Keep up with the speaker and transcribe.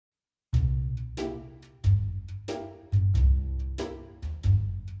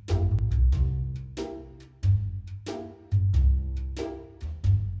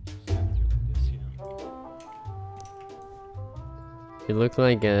You look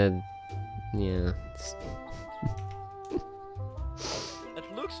like a... Yeah.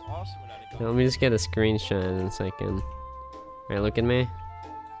 It looks awesome without a gun. Let me just get a screenshot in a second. Alright, look at me.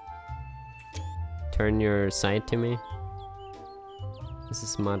 Turn your side to me. This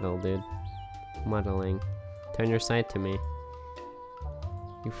is model, dude. Modeling. Turn your side to me.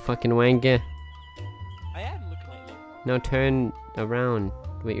 You fucking wanker. I am looking at you. No, turn around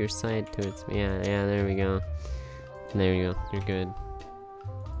with your side towards me. Yeah, there we go. There you go. You're good.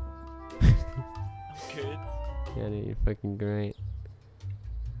 I'm good. Yeah, dude, you're fucking great.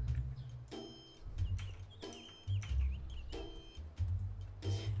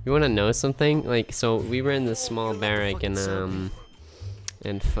 You wanna know something? Like, so we were in this small barrack in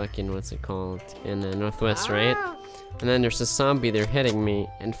fucking, what's it called? In Northwest, right? And then there's a zombie, they're hitting me,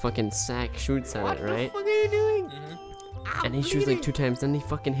 and fucking Sack shoots at it, right? What the fuck are you doing? And he shoots like 2 times, then he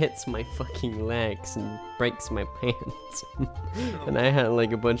fucking hits my fucking legs and breaks my pants. And I had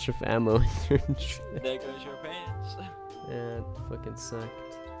like a bunch of ammo in there and shit. There goes your pants. Yeah, it fucking sucked.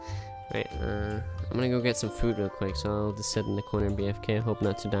 Right, I'm gonna go get some food real quick, so I'll just sit in the corner and BFK. Hope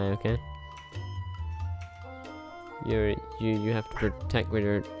not to die, okay? You have to protect with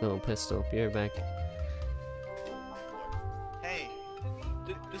your little pistol. Be right back. Hey,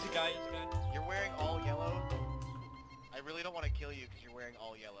 This guy is good. you're wearing all yellow. I really don't want to kill you because you're wearing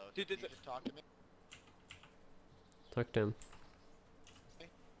all yellow. Dude, Can you just talk to me? Talk to him.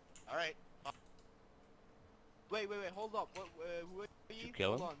 Alright. Wait, hold up. Who are you?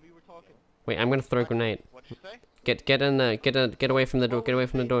 kill him? Hold on, we were talking. Wait, I'm gonna throw a grenade. What'd you say? Get away from the door. Get away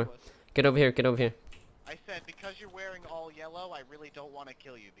from the door. Get over here. Get over here. I said because you're wearing all yellow, I really don't want to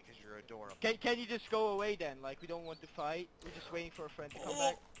kill you because you're adorable. Can you just go away then? Like, we don't want to fight. We're just waiting for a friend to come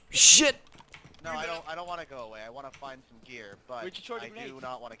back. Shit! No, I don't want to go away. I want to find some gear, but Where'd you throw the I do grenade?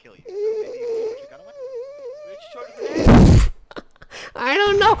 not want to kill you. So maybe you put your gun away? Where'd you throw the grenade? I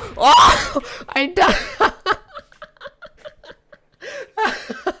don't know. Oh, I died.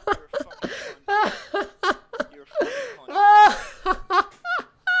 You're fucking funny.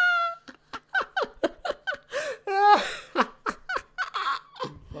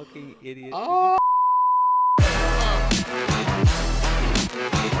 Fucking idiot. Oh.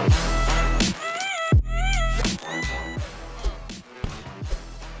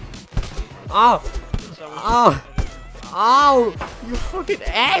 Oh. Oh. Oh. You fucking.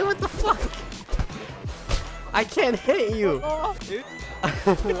 Hey, what the fuck? I can't hit you. Dude.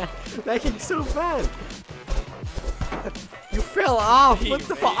 That kicks so bad. You fell off. What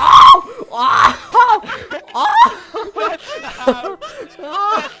the fuck? Oh! Oh! Oh! That's how.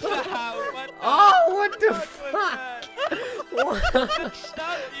 That's how. Oh! What the What fuck?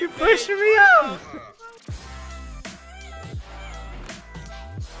 Stop, You pushed me up.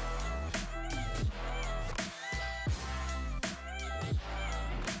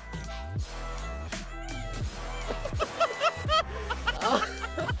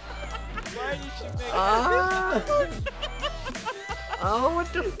 Why did you make Ah! Oh,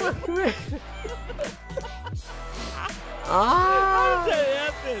 what the fuck, man? How Ah! did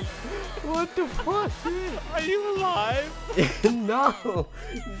that happen? What the fuck, man? Are you alive? No!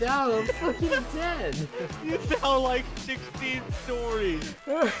 No, I'm fucking dead! You tell like 16 stories.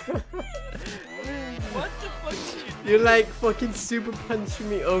 What the fuck did you do? You're like fucking super punching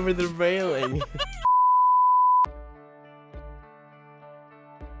me over the railing.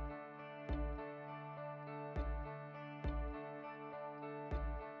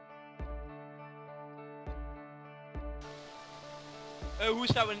 Who's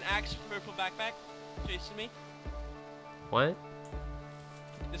that with an axe, purple backpack? Chasing me? What?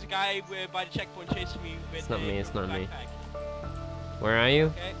 There's a guy by the checkpoint chasing me with It's not a me, it's not me. backpack. Where are you?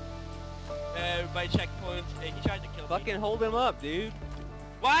 Okay. By the checkpoint, he tried to kill me. Fucking hold him up, dude.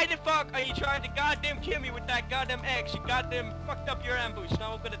 Why the fuck are you trying to goddamn kill me with that goddamn axe? You goddamn fucked up your ambush.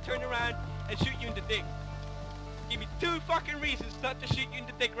 Now I'm gonna turn around and shoot you in the dick. Give me 2 fucking reasons not to shoot you in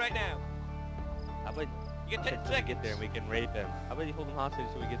the dick right now. How about You get 10 until we seconds. get there and we can raid them? How about you hold them hostage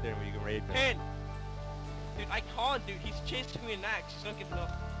until we get there and we can raid them? 10. Dude, I can't, dude. He's chasing me with an axe. He's not giving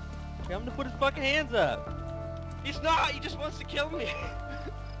up. Tell him to put his fucking hands up. He's not. He just wants to kill me.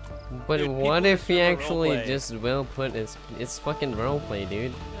 But Dude, what people if he just wanna actually roleplay. just will put his fucking roleplay,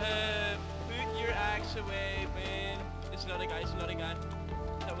 dude? Put your axe away, man. There's another guy. There's another guy. Is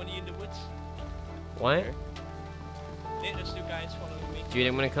that one of you in the woods? What? Yeah, there's 2 guys following me. Dude,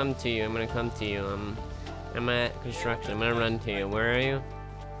 I'm gonna come to you. I'm gonna come to you. I'm at construction. I'm gonna run to you. Where are you?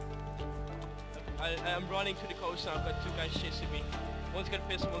 I'm running to the coast now. I've got 2 guys chasing me. One's got a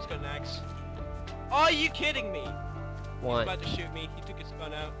pistol, one's got an axe. Are you kidding me? He's What? about to shoot me. He took his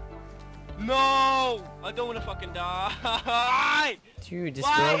gun out. No! I don't want to fucking die. Dude, just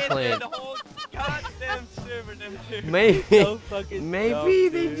Why roleplay is it. the whole goddamn server them two? Maybe, So fucking maybe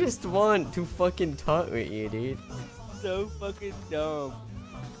dumb, they dude. just want to fucking talk with you, dude. So fucking dumb.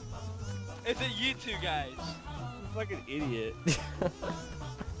 Is it you two guys? I'm a fucking idiot.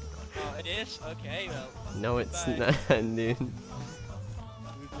 Oh, it is? Okay, well. No, it's Bye. not, dude.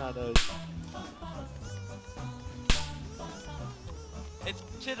 It's not us.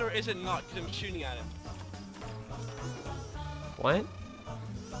 It's it or is it not? Because I'm shooting at him. What?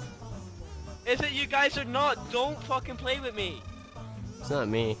 Is it you guys or not? Don't fucking play with me. It's not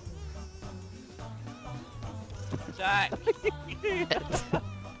me. Zach.